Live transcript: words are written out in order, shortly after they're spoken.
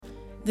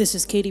This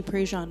is Katie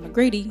Prejean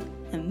McGrady,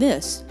 and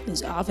this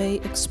is Ave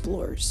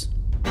Explores.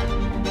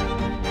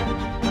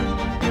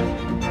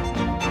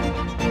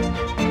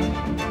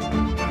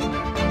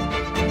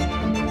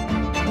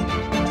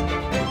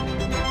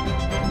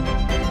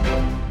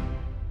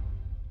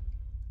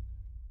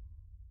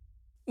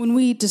 When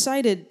we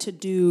decided to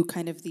do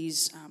kind of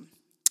these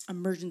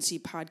emergency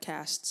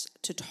podcasts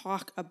to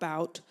talk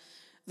about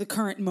the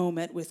current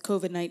moment with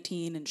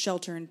COVID-19 and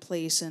shelter in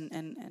place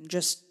and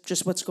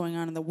just what's going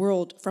on in the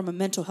world from a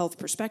mental health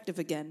perspective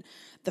again,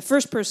 the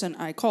first person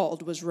I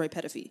called was Roy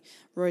Pettifee.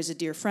 Roy's a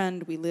dear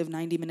friend. We live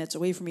 90 minutes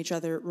away from each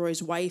other.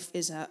 Roy's wife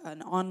is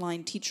an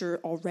online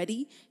teacher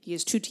already. He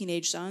has 2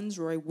 teenage sons.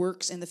 Roy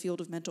works in the field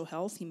of mental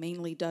health. He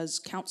mainly does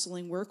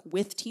counseling work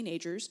with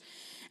teenagers.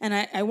 And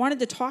I wanted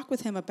to talk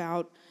with him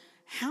about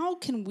how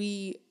can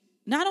we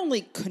not only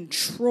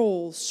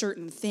control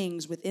certain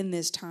things within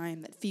this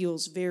time that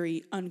feels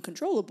very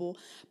uncontrollable,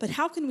 but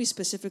how can we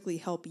specifically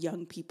help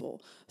young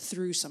people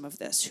through some of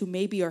this who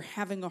maybe are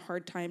having a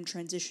hard time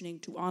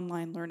transitioning to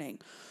online learning,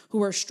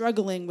 who are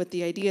struggling with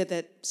the idea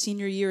that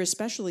senior year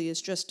especially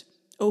is just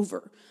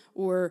over,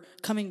 or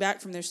coming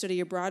back from their study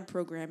abroad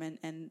program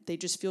and they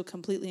just feel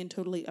completely and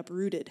totally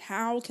uprooted.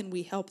 How can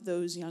we help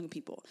those young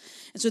people?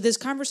 And so this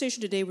conversation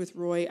today with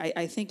Roy,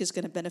 I think is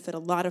going to benefit a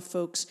lot of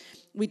folks.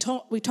 We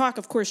talk,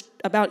 of course,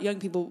 about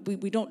young people.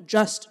 We don't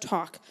just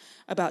talk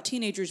about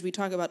teenagers. We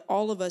talk about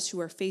all of us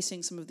who are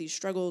facing some of these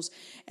struggles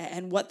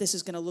and what this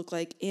is going to look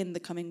like in the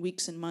coming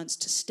weeks and months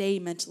to stay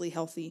mentally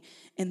healthy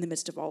in the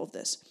midst of all of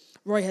this.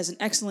 Roy has an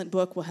excellent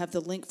book. We'll have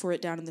the link for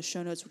it down in the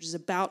show notes, which is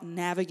about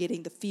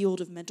navigating the field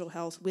of mental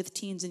health with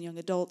teens and young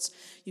adults.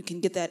 You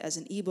can get that as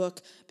an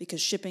ebook because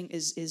shipping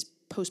is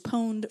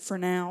postponed for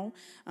now.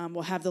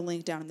 We'll have the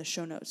link down in the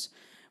show notes.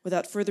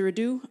 Without further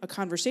ado, a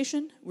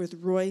conversation with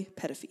Roy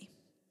Pettifee.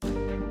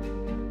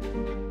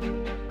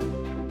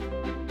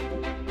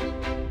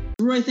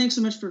 Roy, thanks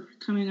so much for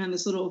coming on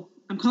this little,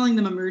 I'm calling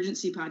them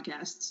emergency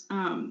podcasts.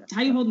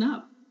 How you holding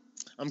up?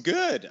 I'm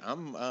good.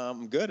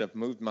 I'm good. I've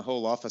moved my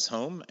whole office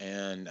home,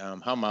 and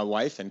how my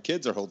wife and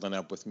kids are holding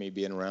up with me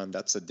being around,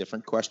 that's a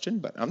different question,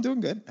 but I'm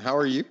doing good. How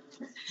are you?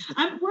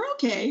 We're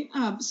okay.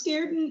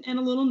 Scared and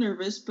a little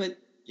nervous, but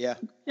yeah.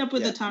 Up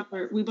with the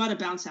toddler. We bought a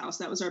bounce house.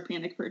 That was our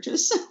panic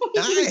purchase.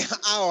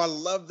 I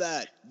love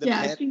that. The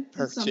panic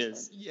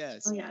purchase.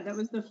 Yes. Oh yeah, that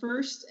was the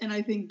first and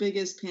I think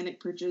biggest panic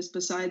purchase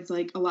besides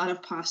like a lot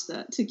of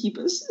pasta to keep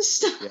us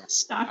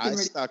stocked. I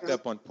stocked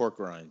up on pork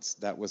rinds.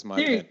 That was my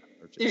panic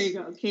purchase. There you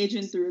go.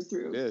 Cajun through and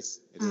through. It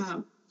is.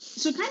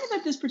 So kind of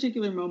at this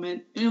particular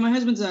moment, my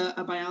husband's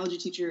a biology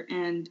teacher,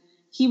 and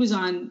he was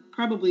on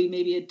probably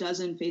maybe a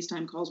dozen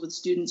FaceTime calls with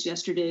students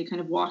yesterday,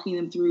 kind of walking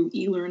them through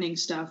e-learning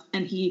stuff.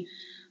 And he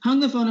hung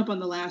the phone up on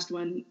the last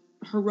one,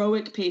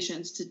 heroic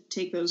patience to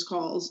take those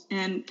calls,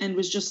 and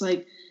was just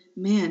like,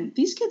 man,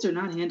 these kids are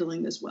not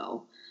handling this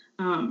well.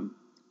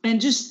 And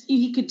just,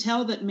 he could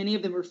tell that many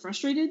of them were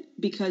frustrated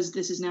because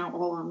this is now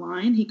all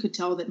online. He could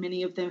tell that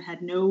many of them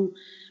had no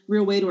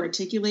real way to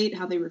articulate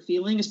how they were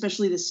feeling,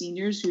 especially the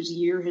seniors whose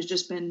year has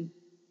just been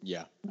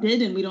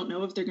did, and we don't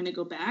know if they're going to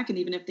go back. And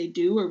even if they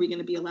do, are we going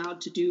to be allowed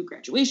to do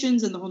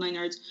graduations and the whole 9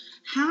 yards?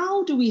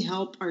 How do we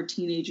help our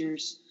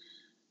teenagers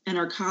and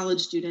our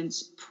college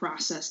students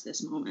process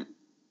this moment?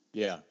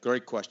 Yeah,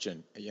 great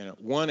question.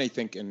 One, I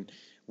think, and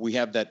we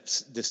have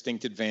that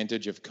distinct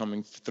advantage of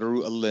coming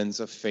through a lens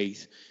of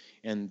faith.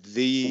 And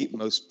the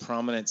most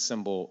prominent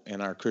symbol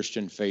in our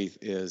Christian faith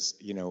is,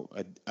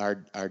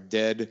 a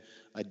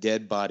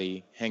dead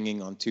body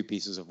hanging on 2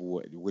 pieces of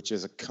wood, which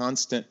is a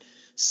constant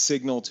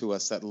signal to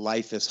us that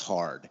life is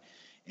hard.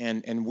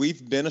 And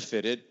we've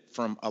benefited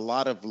from a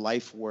lot of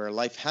life where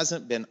life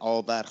hasn't been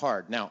all that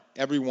hard. Now,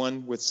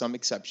 everyone with some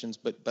exceptions,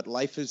 but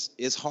life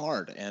is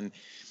hard.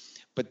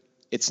 But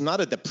it's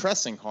not a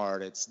depressing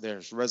hard.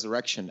 There's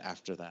resurrection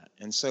after that.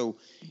 And so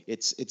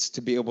it's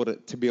to be able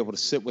to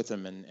sit with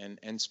them and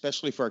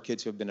especially for our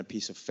kids who have been a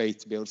piece of faith,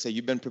 to be able to say,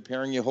 you've been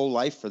preparing your whole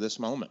life for this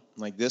moment.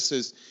 Like this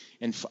is,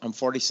 and I'm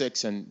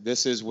 46, and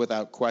this is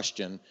without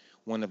question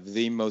one of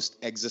the most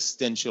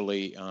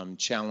existentially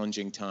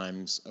challenging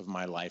times of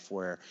my life,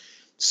 where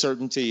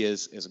certainty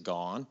is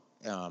gone.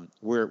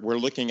 We're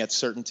looking at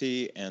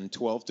certainty and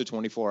 12 to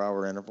 24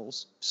 hour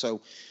intervals.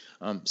 So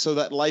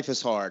that life is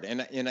hard.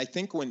 And I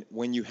think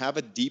when you have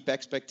a deep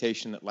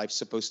expectation that life's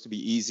supposed to be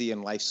easy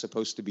and life's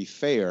supposed to be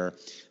fair,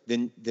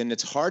 then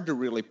it's hard to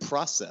really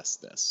process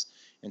this.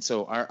 And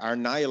so our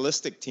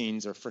nihilistic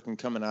teens are freaking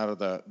coming out of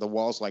the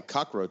walls like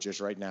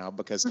cockroaches right now,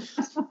 because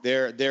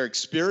their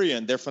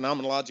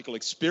phenomenological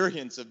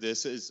experience of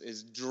this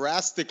is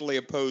drastically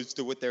opposed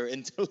to what their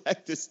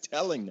intellect is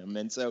telling them.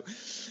 And so,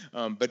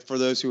 but for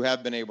those who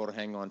have been able to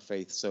hang on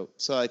faith, so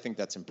I think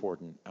that's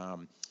important.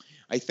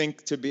 I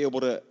think to be able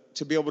to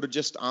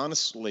just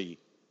honestly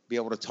be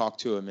able to talk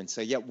to them and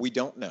say, yeah, we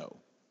don't know.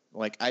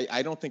 Like,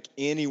 I don't think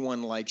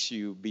anyone likes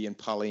you being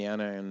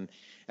Pollyanna, and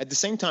at the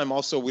same time,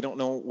 also, we don't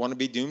want to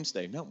be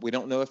doomsday. No, we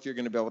don't know if you're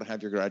going to be able to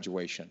have your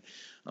graduation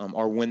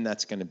or when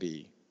that's going to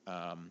be.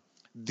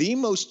 The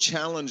most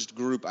challenged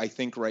group, I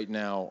think, right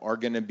now are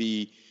going to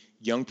be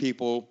young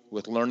people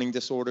with learning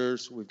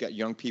disorders. We've got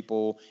young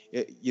people,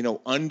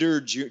 under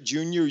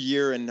junior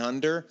year and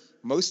under.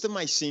 Most of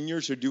my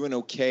seniors are doing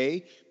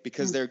okay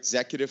because they're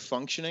executive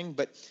functioning.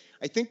 But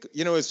I think,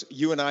 as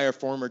you and I are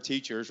former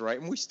teachers, right?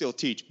 And we still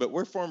teach, but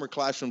we're former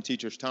classroom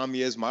teachers.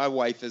 Tommy is, my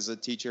wife is a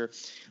teacher.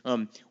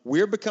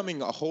 We're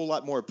becoming a whole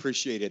lot more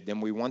appreciated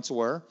than we once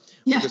were.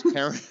 Yeah.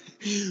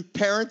 Because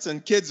parents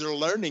and kids are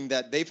learning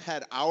that they've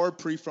had our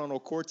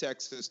prefrontal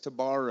cortexes to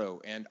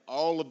borrow, and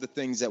all of the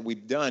things that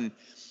we've done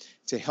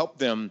to help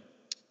them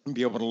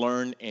be able to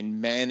learn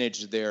and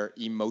manage their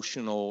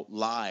emotional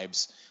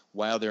lives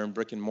while they're in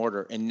brick and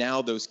mortar. And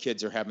now those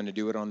kids are having to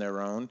do it on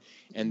their own,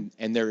 and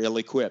they're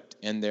ill-equipped,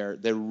 and they're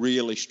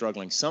really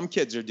struggling. Some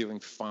kids are doing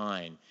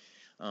fine.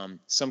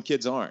 Some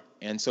kids aren't.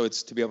 And so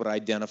it's to be able to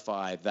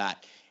identify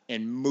that.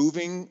 And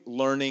moving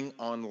learning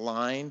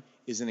online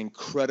is an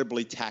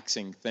incredibly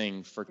taxing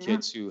thing for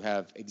kids who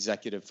have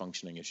executive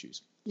functioning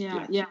issues.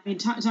 Yeah. I mean,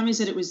 Tommy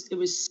said it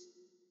was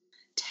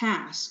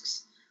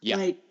tasks. Yeah.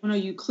 Like,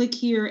 you click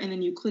here and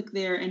then you click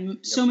there, and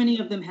so many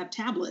of them have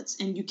tablets,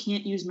 and you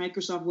can't use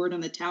Microsoft Word on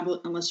the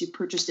tablet unless you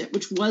purchased it,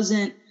 which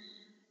wasn't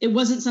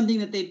something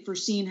that they'd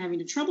foreseen having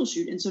to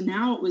troubleshoot. And so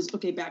now it was,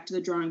 okay, back to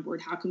the drawing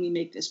board. How can we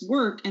make this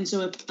work? And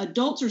so if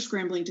adults are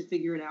scrambling to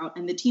figure it out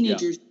and the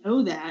teenagers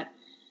know that,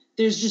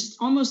 there's just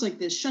almost like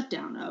this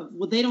shutdown of,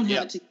 well, they don't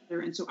have it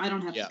together, and so I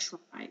don't have to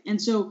try. And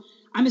so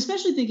I'm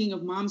especially thinking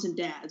of moms and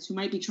dads who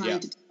might be trying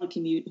to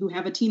telecommute, who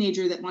have a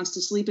teenager that wants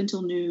to sleep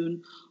until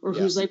noon, or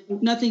who's like,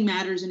 nothing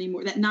matters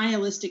anymore. That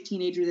nihilistic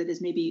teenager that is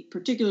maybe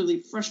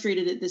particularly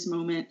frustrated at this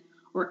moment,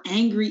 or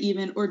angry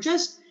even, or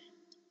just,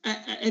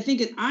 I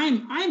think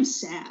I'm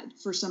sad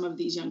for some of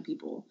these young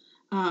people.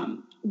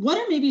 What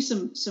are maybe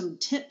some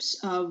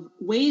tips of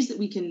ways that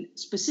we can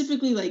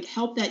specifically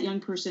help that young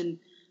person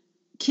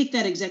kick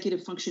that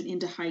executive function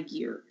into high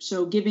gear?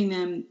 So giving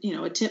them,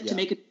 a tip to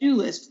make a to-do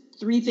list,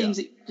 3 things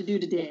that you have to do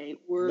today.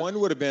 Or one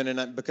would have been,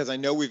 and because I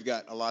know we've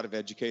got a lot of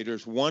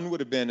educators, one would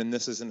have been, and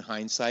this is in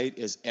hindsight,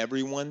 is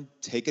everyone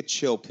take a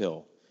chill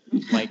pill.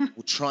 Like,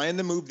 trying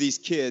to move these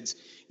kids,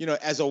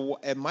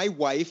 and my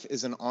wife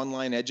is an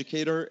online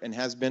educator and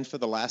has been for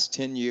the last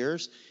 10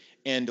 years.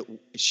 And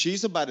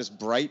she's about as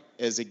bright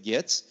as it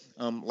gets,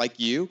 like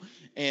you,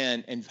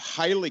 and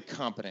highly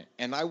competent.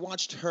 And I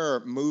watched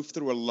her move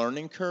through a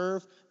learning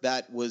curve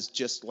that was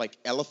just like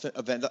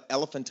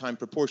elephantine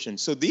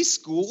proportions. So these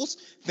schools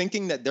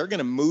thinking that they're going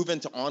to move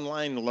into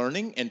online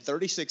learning in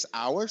 36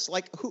 hours,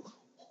 what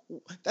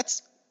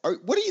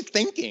are you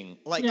thinking?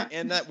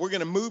 And that we're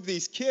going to move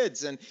these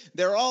kids, and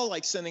they're all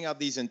sending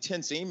out these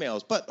intense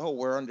emails, but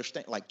we're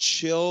understanding,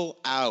 chill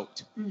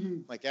out.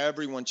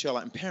 Everyone chill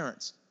out. And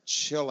parents,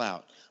 chill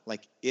out.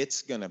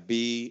 It's going to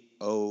be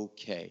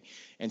okay.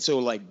 And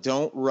so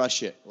don't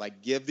rush it.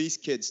 Give these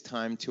kids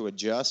time to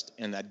adjust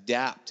and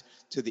adapt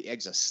to the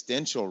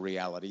existential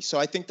reality. So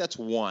I think that's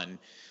one.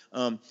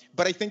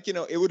 But I think,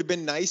 it would have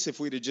been nice if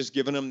we'd have just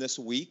given them this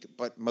week,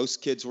 but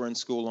most kids were in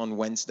school on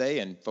Wednesday,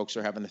 and folks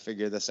are having to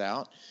figure this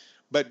out.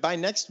 But by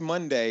next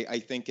Monday, I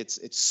think it's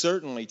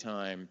certainly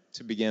time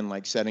to begin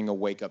setting a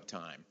wake-up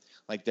time.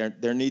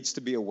 There needs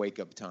to be a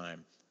wake-up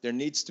time. There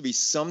needs to be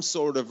some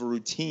sort of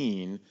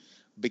routine,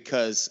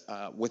 because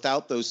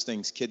without those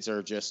things, kids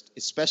are just,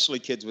 especially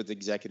kids with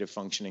executive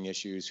functioning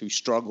issues who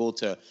struggle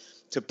to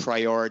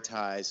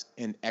prioritize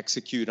and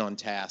execute on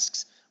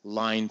tasks,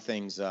 line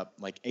things up,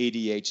 like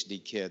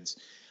ADHD kids.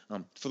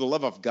 For the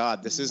love of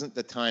God, this isn't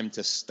the time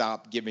to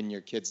stop giving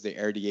your kids the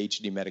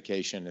ADHD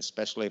medication,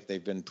 especially if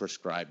they've been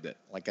prescribed it.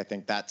 I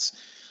think that's,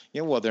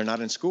 they're not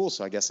in school,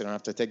 so I guess they don't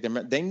have to take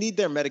they need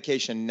their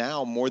medication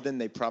now more than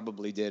they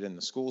probably did in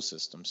the school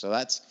system. So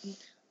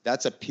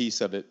that's a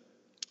piece of it.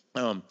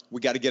 We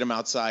got to get them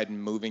outside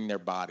and moving their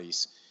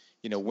bodies.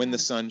 When the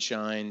sun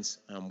shines,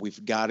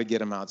 we've got to get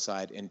them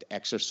outside and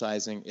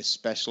exercising,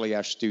 especially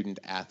our student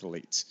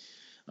athletes.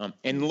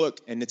 And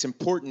look, and it's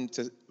important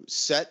to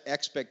set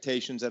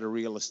expectations at a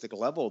realistic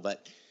level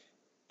that,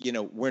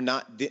 no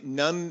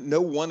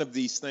one of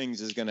these things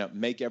is going to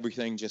make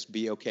everything just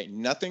be okay.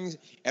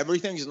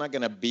 Everything's not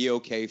going to be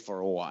okay for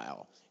a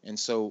while. And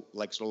so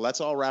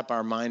let's all wrap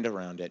our mind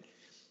around it.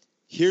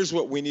 Here's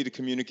what we need to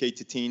communicate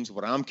to teens.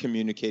 What I'm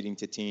communicating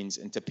to teens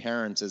and to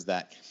parents is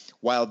that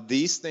while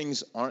these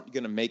things aren't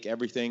going to make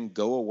everything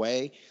go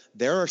away,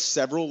 there are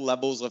several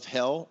levels of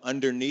hell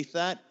underneath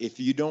that if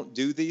you don't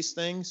do these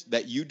things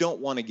that you don't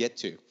want to get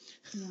to.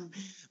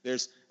 Yeah.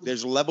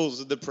 There's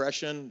levels of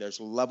depression. There's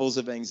levels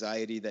of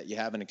anxiety that you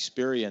haven't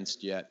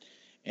experienced yet.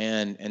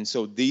 And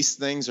so these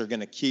things are going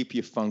to keep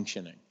you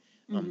functioning.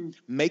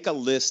 Make a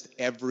list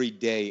every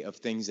day of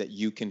things that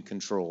you can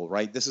control,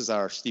 right? This is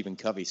our Stephen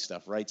Covey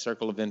stuff, right?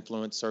 Circle of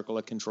influence, circle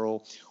of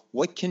control.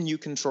 What can you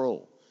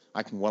control?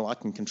 I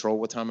can control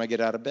what time I get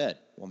out of bed.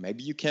 Well,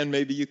 maybe you can,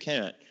 maybe you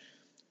can't.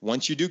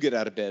 Once you do get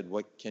out of bed,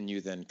 what can you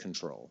then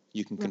control?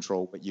 You can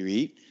control what you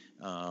eat.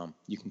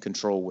 You can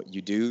control what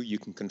you do. You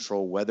can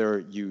control whether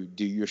you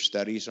do your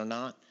studies or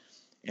not.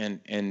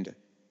 And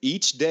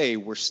each day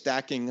we're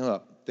stacking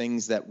up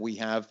things that we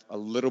have a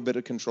little bit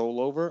of control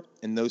over,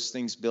 and those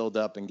things build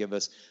up and give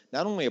us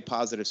not only a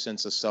positive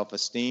sense of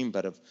self-esteem,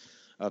 but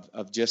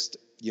of just,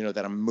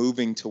 that I'm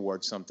moving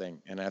towards something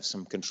and I have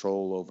some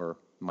control over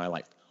my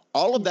life.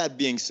 All of that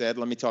being said,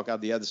 let me talk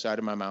out the other side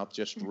of my mouth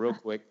just real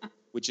quick,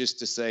 which is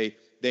to say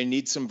they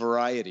need some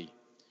variety.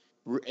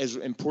 As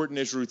important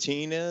as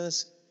routine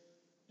is,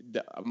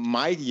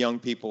 my young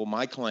people,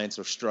 my clients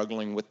are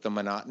struggling with the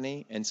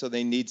monotony, and so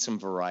they need some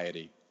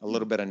variety, a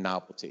little bit of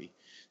novelty.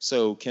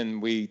 So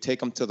can we take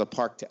them to the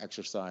park to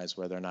exercise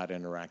where they're not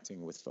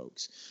interacting with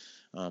folks?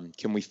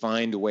 Can we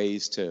find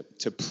ways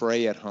to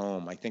pray at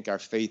home? I think our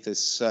faith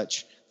is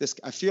such this.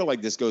 I feel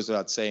like this goes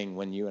without saying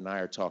when you and I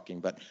are talking,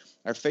 but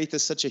our faith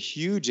is such a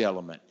huge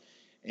element,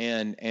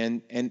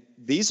 and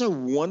these are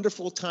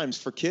wonderful times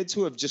for kids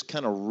who have just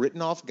kind of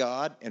written off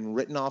God and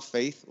written off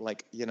faith,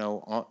 like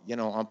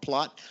on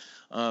plot,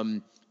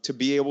 to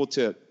be able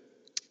to.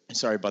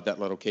 Sorry about that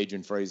little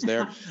Cajun phrase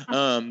there.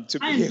 To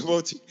be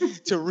able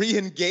to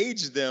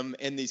re-engage them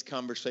in these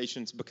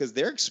conversations, because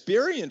their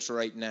experience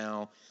right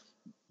now,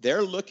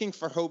 they're looking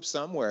for hope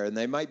somewhere, and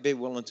they might be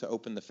willing to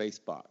open the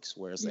faith box,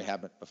 whereas they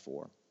haven't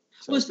before.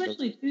 So, well,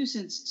 especially too,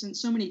 since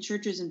so many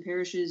churches and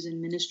parishes and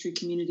ministry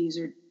communities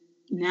are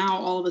now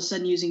all of a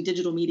sudden using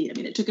digital media. I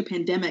mean, it took a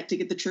pandemic to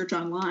get the church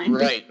online.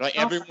 Right.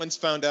 Everyone's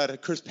found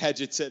out. Chris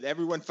Paget said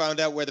everyone found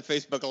out where the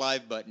Facebook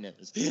Live button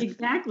is.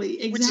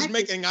 Exactly. Which is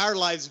making our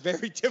lives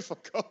very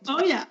difficult.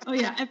 Oh yeah.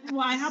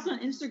 Well, I hopped on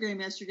Instagram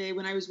yesterday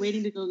when I was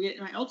waiting to go get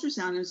my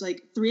ultrasound. It was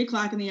like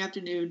 3:00 in the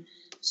afternoon.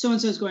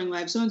 So-and-so's going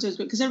live. So-and-so's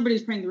going, because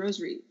everybody's praying the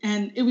rosary.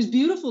 And it was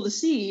beautiful to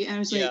see. And I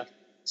was like,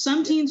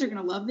 some teens are going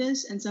to love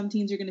this, and some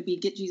teens are going to be,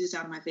 get Jesus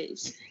out of my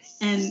face.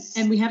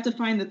 And we have to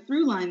find the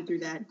through line through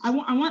that. I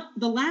want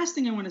the last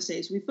thing I want to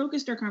say. So we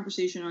focused our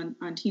conversation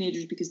on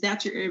teenagers because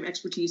that's your area of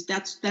expertise.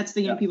 That's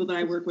the young people that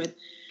I work with.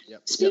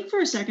 Speak for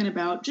a second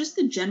about just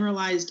the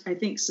generalized, I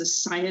think,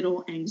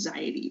 societal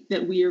anxiety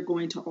that we are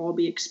going to all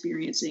be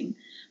experiencing,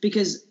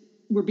 because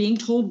we're being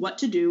told what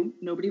to do.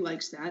 Nobody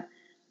likes that.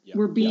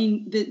 We're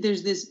being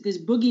there's this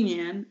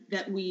boogeyman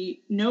that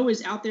we know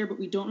is out there, but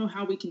we don't know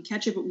how we can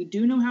catch it. But we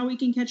do know how we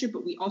can catch it.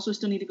 But we also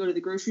still need to go to the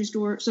grocery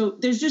store. So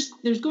there's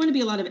going to be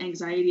a lot of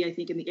anxiety, I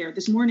think, in the air.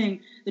 This morning,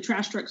 the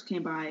trash trucks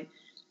came by,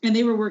 and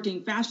they were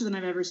working faster than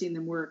I've ever seen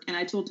them work. And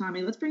I told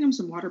Tommy, let's bring them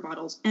some water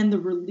bottles. And the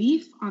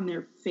relief on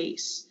their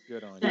face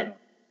that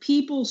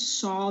people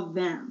saw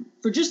them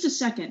for just a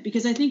second,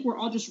 because I think we're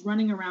all just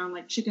running around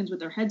like chickens with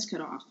their heads cut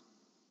off.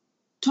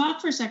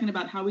 Talk for a second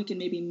about how we can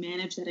maybe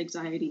manage that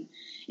anxiety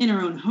in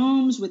our own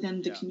homes,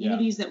 within the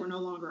communities that we're no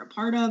longer a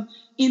part of,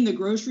 in the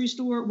grocery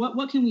store.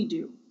 What can we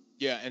do?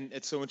 Yeah, and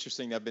it's so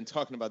interesting. I've been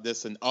talking about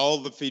this, and all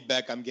the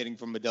feedback I'm getting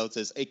from adults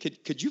is, hey,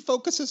 could you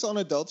focus us on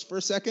adults for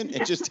a second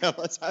and just tell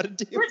us how to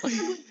deal?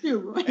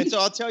 And so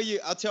I'll tell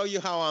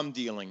you how I'm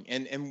dealing.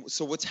 And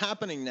so what's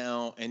happening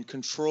now, and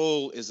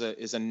control is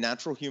a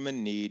natural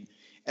human need,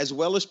 as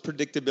well as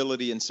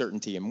predictability and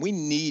certainty. And we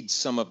need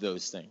some of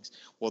those things.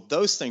 Well,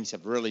 those things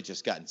have really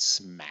just gotten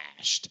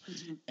smashed.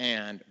 Mm-hmm.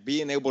 And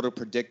being able to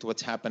predict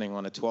what's happening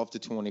on a 12 to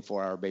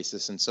 24-hour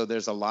basis. And so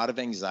there's a lot of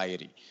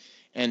anxiety.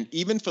 And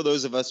even for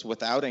those of us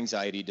without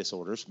anxiety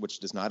disorders, which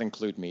does not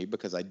include me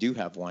because I do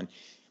have one,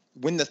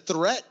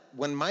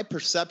 when my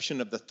perception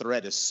of the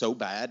threat is so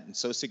bad and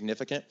so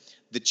significant,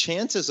 the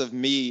chances of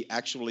me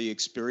actually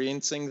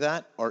experiencing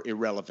that are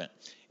irrelevant.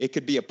 It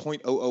could be a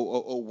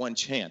 0.00001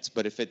 chance,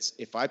 but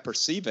if I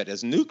perceive it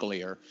as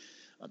nuclear,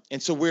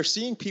 and so we're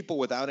seeing people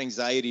without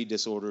anxiety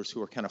disorders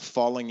who are kind of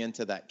falling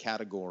into that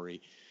category.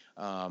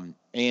 And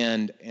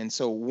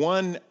so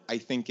one, I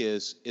think,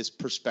 is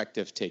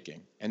perspective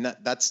taking, and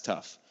that's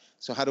tough.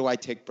 So how do I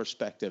take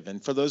perspective?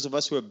 And for those of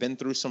us who have been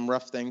through some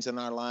rough things in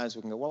our lives,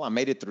 we can go, well, I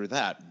made it through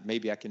that.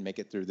 Maybe I can make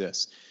it through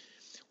this.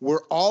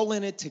 We're all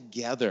in it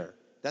together.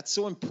 That's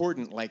so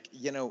important. Like,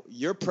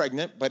 you're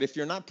pregnant, but if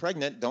you're not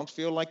pregnant, don't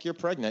feel like you're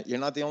pregnant. You're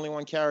not the only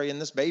one carrying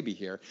this baby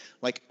here.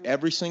 Like,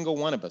 every single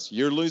one of us,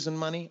 you're losing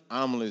money,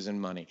 I'm losing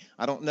money.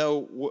 I don't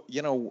know,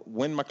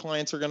 when my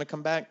clients are going to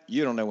come back.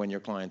 You don't know when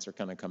your clients are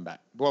going to come back.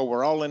 Well,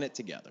 we're all in it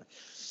together.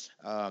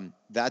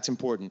 That's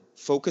important.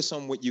 Focus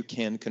on what you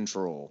can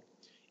control.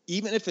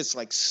 Even if it's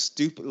like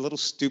little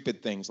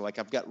stupid things, like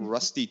I've got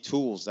rusty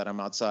tools that I'm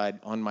outside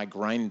on my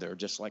grinder,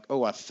 just like,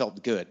 oh, I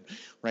felt good,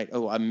 right?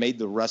 Oh, I made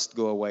the rust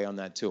go away on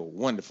that tool.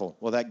 Wonderful.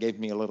 Well, that gave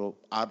me a little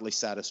oddly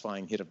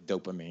satisfying hit of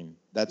dopamine.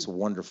 That's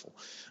wonderful.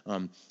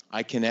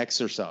 I can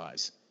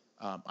exercise.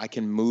 I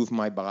can move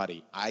my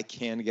body. I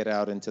can get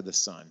out into the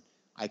sun.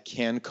 I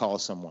can call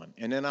someone.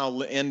 And then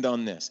I'll end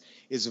on this.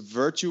 As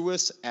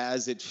virtuous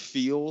as it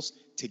feels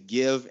to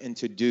give and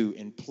to do,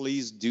 and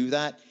please do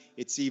that,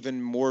 it's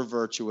even more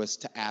virtuous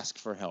to ask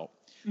for help.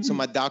 Mm-hmm. So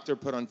my doctor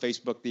put on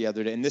Facebook the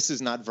other day, and this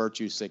is not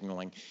virtue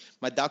signaling.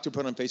 My doctor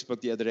put on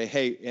Facebook the other day,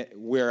 hey,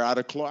 we're out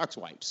of Clorox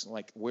wipes.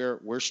 Like,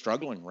 we're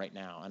struggling right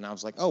now. And I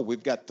was like, oh,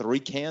 we've got 3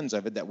 cans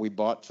of it that we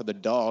bought for the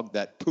dog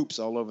that poops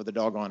all over the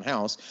doggone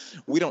house.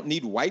 We don't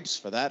need wipes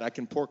for that. I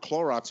can pour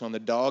Clorox on the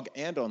dog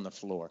and on the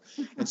floor.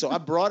 And so I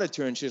brought it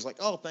to her, and she was like,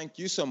 oh, thank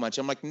you so much.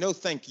 I'm like, no,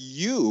 thank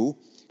you.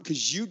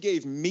 because you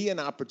gave me an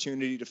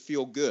opportunity to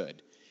feel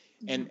good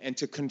and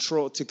to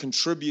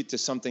contribute to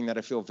something that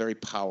I feel very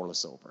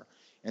powerless over.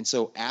 And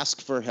so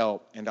ask for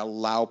help and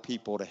allow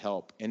people to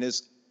help in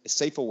as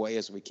safe a way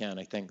as we can.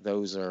 I think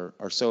those are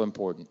so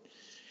important.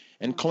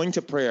 And cling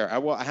to prayer.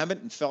 I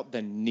haven't felt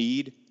the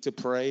need to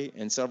pray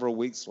in several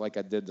weeks like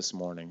I did this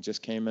morning.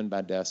 Just came in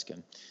my desk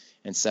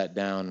and sat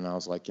down, and I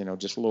was like,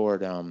 just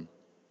Lord, and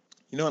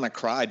I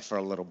cried for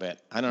a little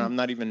bit. I'm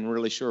not even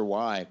really sure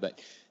why,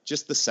 but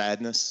just the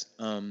sadness.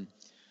 I'm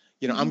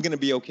going to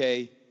be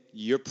okay.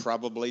 You're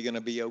probably going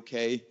to be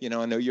okay.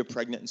 I know you're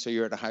pregnant, and so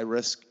you're at a high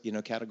risk,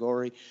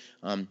 category.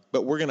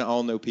 But we're going to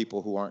all know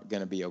people who aren't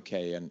going to be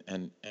okay,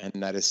 and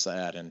that is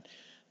sad.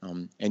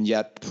 And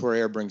yet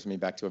prayer brings me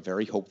back to a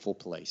very hopeful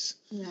place.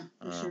 Yeah,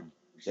 for sure.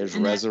 There's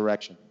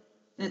resurrection.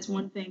 That's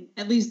one thing,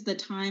 at least the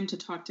time to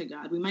talk to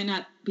God. We might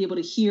not be able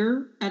to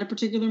hear at a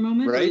particular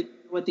moment right.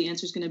 what the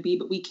answer is going to be,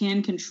 but we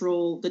can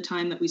control the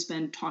time that we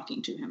spend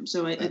talking to him.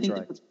 So I think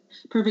right. that's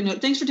a perfect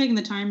note. Thanks for taking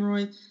the time,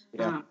 Roy.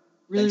 Yeah.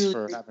 Thanks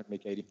for having me,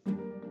 Katie.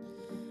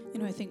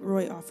 I think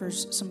Roy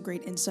offers some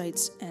great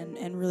insights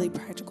and really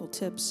practical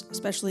tips,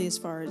 especially as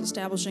far as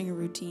establishing a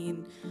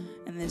routine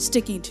and then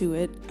sticking to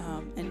it,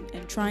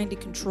 and trying to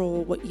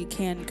control what you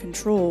can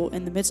control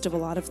in the midst of a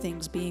lot of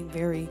things being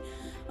very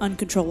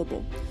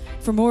uncontrollable.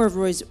 For more of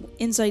Roy's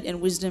insight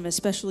and wisdom,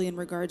 especially in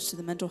regards to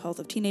the mental health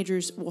of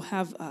teenagers, we'll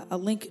have a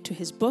link to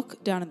his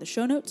book down in the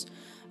show notes.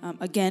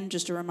 Again,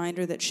 just a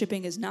reminder that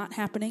shipping is not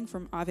happening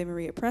from Ave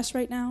Maria Press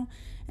right now,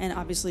 and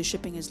obviously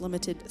shipping is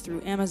limited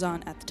through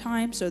Amazon at the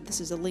time, so this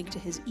is a link to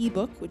his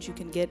ebook, which you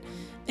can get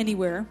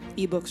anywhere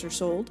ebooks are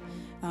sold,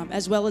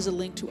 as well as a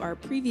link to our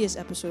previous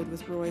episode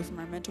with Roy from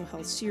our mental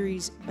health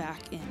series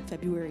back in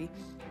February.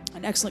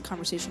 An excellent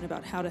conversation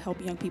about how to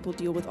help young people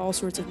deal with all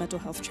sorts of mental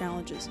health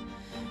challenges.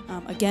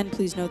 Again,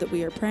 please know that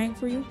we are praying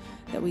for you,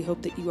 that we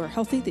hope that you are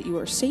healthy, that you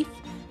are safe,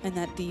 and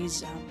that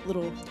these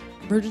little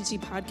emergency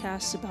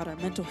podcasts about our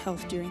mental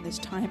health during this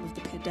time of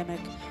the pandemic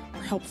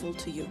are helpful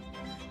to you.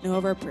 Know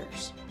of our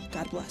prayers.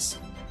 God bless.